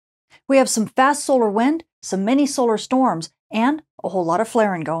We have some fast solar wind, some mini solar storms, and a whole lot of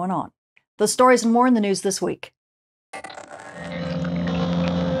flaring going on. Those stories and more in the news this week.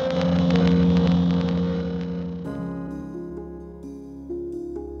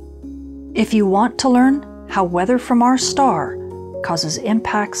 If you want to learn how weather from our star causes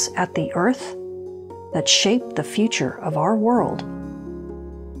impacts at the Earth that shape the future of our world,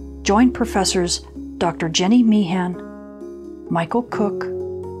 join Professors Dr. Jenny Meehan, Michael Cook,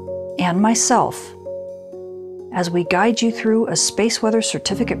 and myself as we guide you through a space weather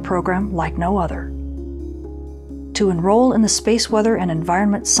certificate program like no other. To enroll in the Space Weather and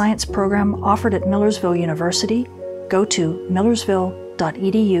Environment Science program offered at Millersville University, go to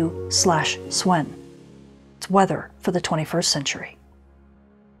millersville.edu/SWEN. It's weather for the 21st century.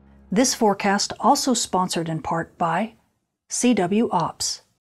 This forecast also sponsored in part by CW Ops.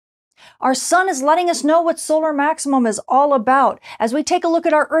 Our sun is letting us know what solar maximum is all about. As we take a look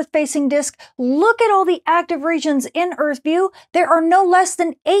at our Earth-facing disk, look at all the active regions in Earth view. There are no less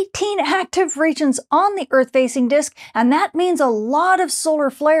than 18 active regions on the Earth-facing disk, and that means a lot of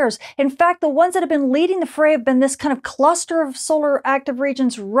solar flares. In fact, the ones that have been leading the fray have been this kind of cluster of solar active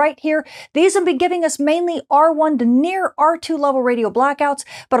regions right here. These have been giving us mainly R1 to near R2 level radio blackouts,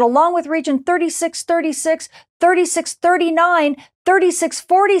 but along with region 3636, 3639,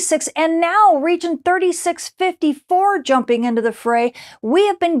 3646, and now region 3654 jumping into the fray, we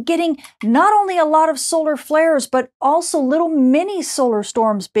have been getting not only a lot of solar flares, but also little mini solar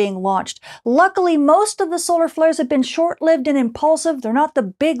storms being launched. Luckily, most of the solar flares have been short-lived and impulsive. They're not the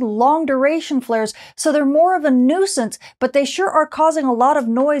big, long-duration flares, so they're more of a nuisance, but they sure are causing a lot of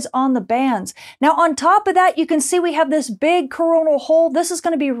noise on the bands. Now, on top of that, you can see we have this big coronal hole. This is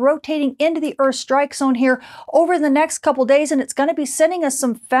going to be rotating into the Earth strike zone here over the next couple days, and it's going to be sending us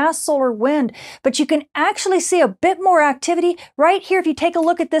some fast solar wind. But you can actually see a bit more activity right here. If you take a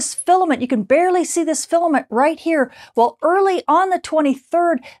look at this filament, you can barely see this filament right here. Well, early on the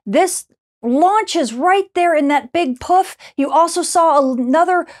 23rd, this launches right there in that big poof. You also saw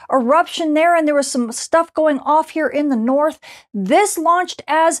another eruption there, and there was some stuff going off here in the north. This launched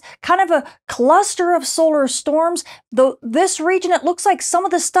as kind of a cluster of solar storms. Though this region, it looks like some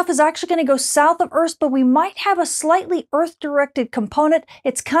of this stuff is actually going to go south of Earth, but we might have a slightly Earth-directed component.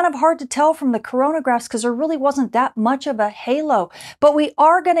 It's kind of hard to tell from the coronagraphs because there really wasn't that much of a halo. But we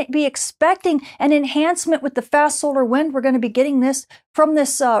are going to be expecting an enhancement with the fast solar wind. We're going to be getting this from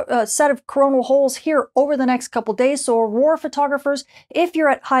this set of coronal holes here over the next couple days. So aurora photographers, if you're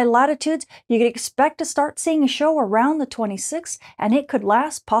at high latitudes, you can expect to start seeing a show around the 26th, and it could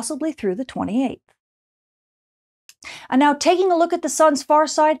last possibly through the 28th. And now taking a look at the sun's far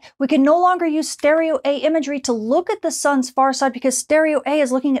side, we can no longer use stereo A imagery to look at the sun's far side because stereo A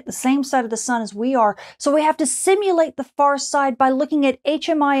is looking at the same side of the sun as we are. So we have to simulate the far side by looking at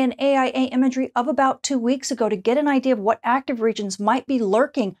HMI and AIA imagery of about 2 weeks ago to get an idea of what active regions might be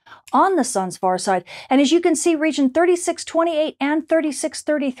lurking on the sun's far side. And as you can see, region 3628 and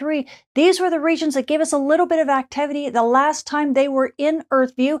 3633, these were the regions that gave us a little bit of activity the last time they were in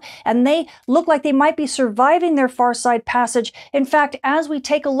Earth view, and they look like they might be surviving their far side passage. In fact, as we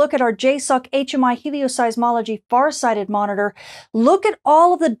take a look at our JSOC HMI helioseismology far-sighted monitor, look at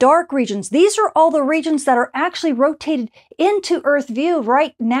all of the dark regions. These are all the regions that are actually rotated into Earth view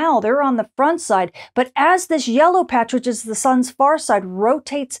right now. They're on the front side. But as this yellow patch, which is the sun's far side,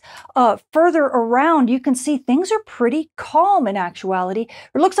 rotates further around, you can see things are pretty calm in actuality.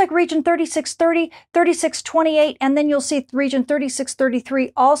 It looks like region 3630, 3628, and then you'll see region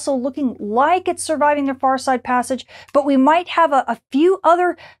 3633 also looking like it's surviving their far side passage. But we might have a few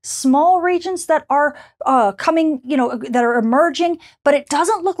other small regions that are coming, that are emerging, but it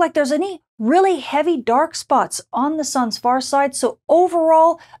doesn't look like there's any really heavy dark spots on the sun's far side. So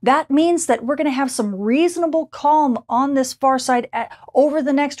overall, that means that we're going to have some reasonable calm on this far side over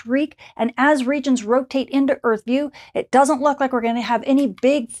the next week. And as regions rotate into Earth view, it doesn't look like we're going to have any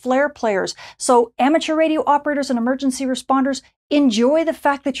big flare players. So amateur radio operators and emergency responders, enjoy the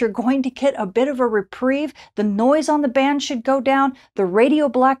fact that you're going to get a bit of a reprieve. The noise on the band should go down. The radio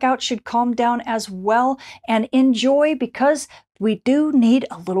blackout should calm down as well. And enjoy, because we do need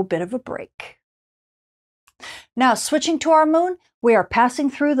a little bit of a break. Now, switching to our moon, we are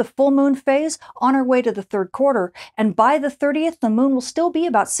passing through the full moon phase on our way to the third quarter, and by the 30th, the moon will still be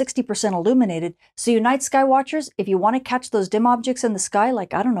about 60% illuminated. So you night sky watchers, if you want to catch those dim objects in the sky,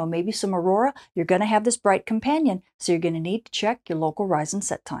 like, I don't know, maybe some aurora, you're going to have this bright companion, so you're going to need to check your local rise and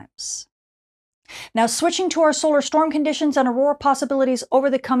set times. Now, switching to our solar storm conditions and aurora possibilities over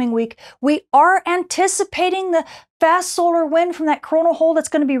the coming week, we are anticipating the fast solar wind from that coronal hole that's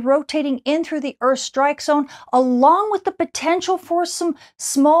going to be rotating in through the Earth's strike zone, along with the potential for some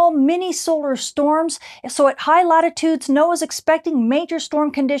small mini solar storms. So at high latitudes, NOAA's expecting major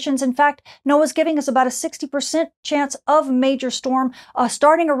storm conditions. In fact, NOAA's giving us about a 60% chance of major storm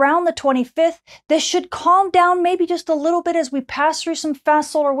starting around the 25th. This should calm down maybe just a little bit as we pass through some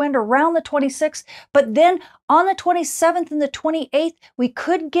fast solar wind around the 26th. But then on the 27th and the 28th, we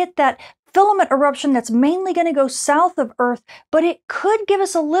could get that filament eruption that's mainly going to go south of Earth, but it could give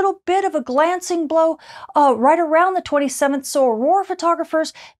us a little bit of a glancing blow right around the 27th. So aurora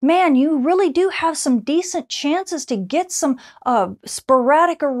photographers, man, you really do have some decent chances to get some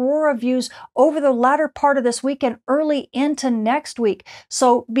sporadic aurora views over the latter part of this week and early into next week.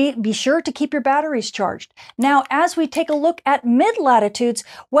 So be sure to keep your batteries charged. Now, as we take a look at mid-latitudes,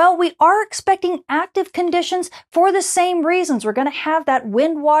 well, we are expecting active conditions for the same reasons. We're going to have that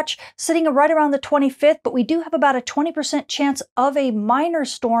wind watch sitting right around the 25th, but we do have about a 20% chance of a minor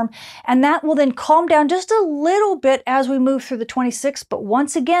storm, and that will then calm down just a little bit as we move through the 26th. But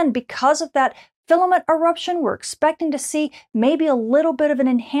once again, because of that filament eruption, we're expecting to see maybe a little bit of an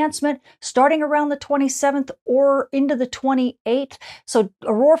enhancement starting around the 27th or into the 28th. So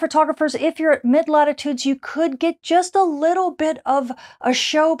aurora photographers, if you're at mid-latitudes, you could get just a little bit of a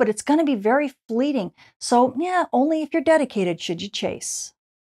show, but it's going to be very fleeting. So yeah, only if you're dedicated should you chase.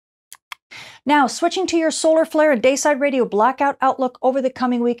 Now, switching to your solar flare and dayside radio blackout outlook over the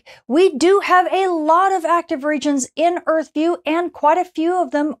coming week, we do have a lot of active regions in Earth view, and quite a few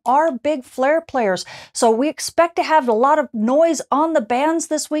of them are big flare players. So we expect to have a lot of noise on the bands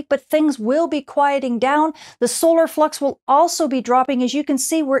this week, but things will be quieting down. The solar flux will also be dropping. As you can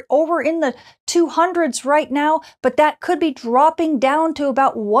see, we're over in the 200s right now, but that could be dropping down to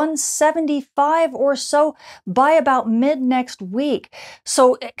about 175 or so by about mid next week.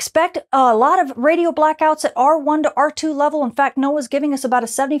 So expect a lot of radio blackouts at R1 to R2 level. In fact, NOAA's giving us about a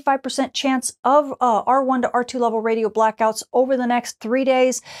 75% chance of R1 to R2 level radio blackouts over the next 3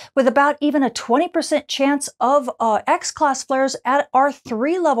 days, with about even a 20% chance of X-class flares at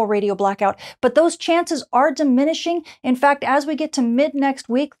R3 level radio blackout. But those chances are diminishing. In fact, as we get to mid next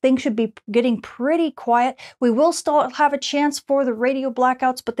week, things should be getting pretty quiet. We will still have a chance for the radio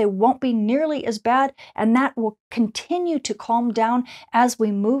blackouts, but they won't be nearly as bad, and that will continue to calm down as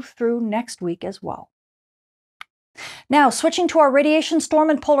we move through next week as well. Now, switching to our radiation storm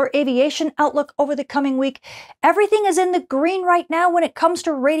and polar aviation outlook over the coming week, everything is in the green right now when it comes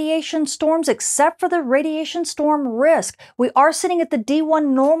to radiation storms, except for the radiation storm risk. We are sitting at the D1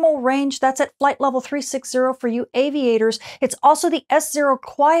 normal range. That's at flight level 360 for you aviators. It's also the S0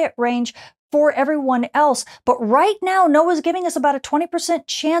 quiet range for everyone else. But right now, NOAA's giving us about a 20%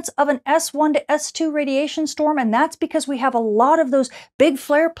 chance of an S1 to S2 radiation storm, and that's because we have a lot of those big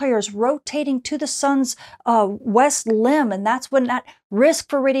flare players rotating to the sun's west limb, and that's when that risk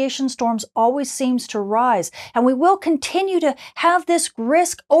for radiation storms always seems to rise. And we will continue to have this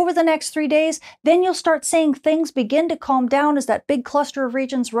risk over the next 3 days. Then you'll start seeing things begin to calm down as that big cluster of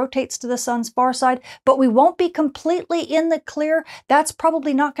regions rotates to the sun's far side, but we won't be completely in the clear. That's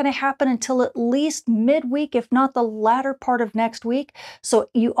probably not going to happen until at least midweek, if not the latter part of next week. So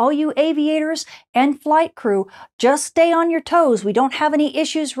all you aviators and flight crew, just stay on your toes. We don't have any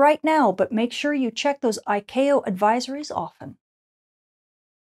issues right now, but make sure you check those ICAO advisories often.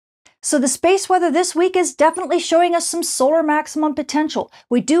 So the space weather this week is definitely showing us some solar maximum potential.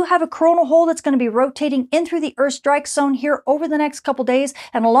 We do have a coronal hole that's going to be rotating in through the Earth strike zone here over the next couple days,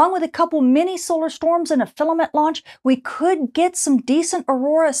 and along with a couple mini solar storms and a filament launch, we could get some decent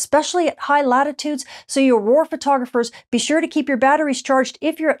aurora, especially at high latitudes. So you aurora photographers, be sure to keep your batteries charged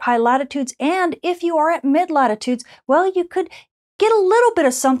if you're at high latitudes, and if you are at mid latitudes, well, you could get a little bit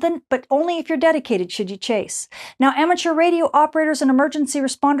of something, but only if you're dedicated should you chase. Now, amateur radio operators and emergency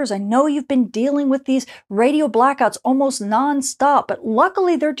responders, I know you've been dealing with these radio blackouts almost non-stop, but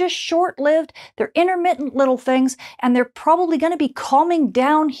luckily they're just short-lived. They're intermittent little things, and they're probably going to be calming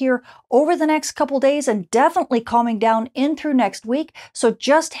down here over the next couple days and definitely calming down in through next week. So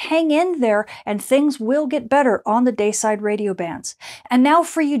just hang in there and things will get better on the dayside radio bands. And now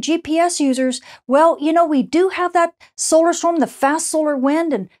for you GPS users, well, you know, we do have that solar storm, the fast solar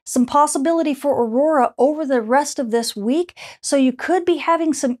wind, and some possibility for aurora over the rest of this week. So you could be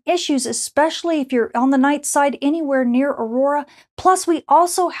having some issues, especially if you're on the night side anywhere near aurora. Plus, we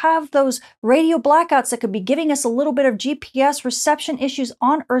also have those radio blackouts that could be giving us a little bit of GPS reception issues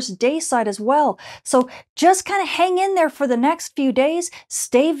on Earth's day side as well. So just kind of hang in there for the next few days.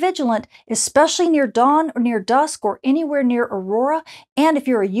 Stay vigilant, especially near dawn or near dusk or anywhere near aurora. And if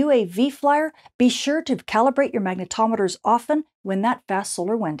you're a UAV flyer, be sure to calibrate your magnetometers often when that fast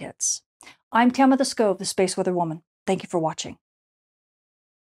solar wind hits. I'm Tamitha, the Space Weather Woman. Thank you for watching.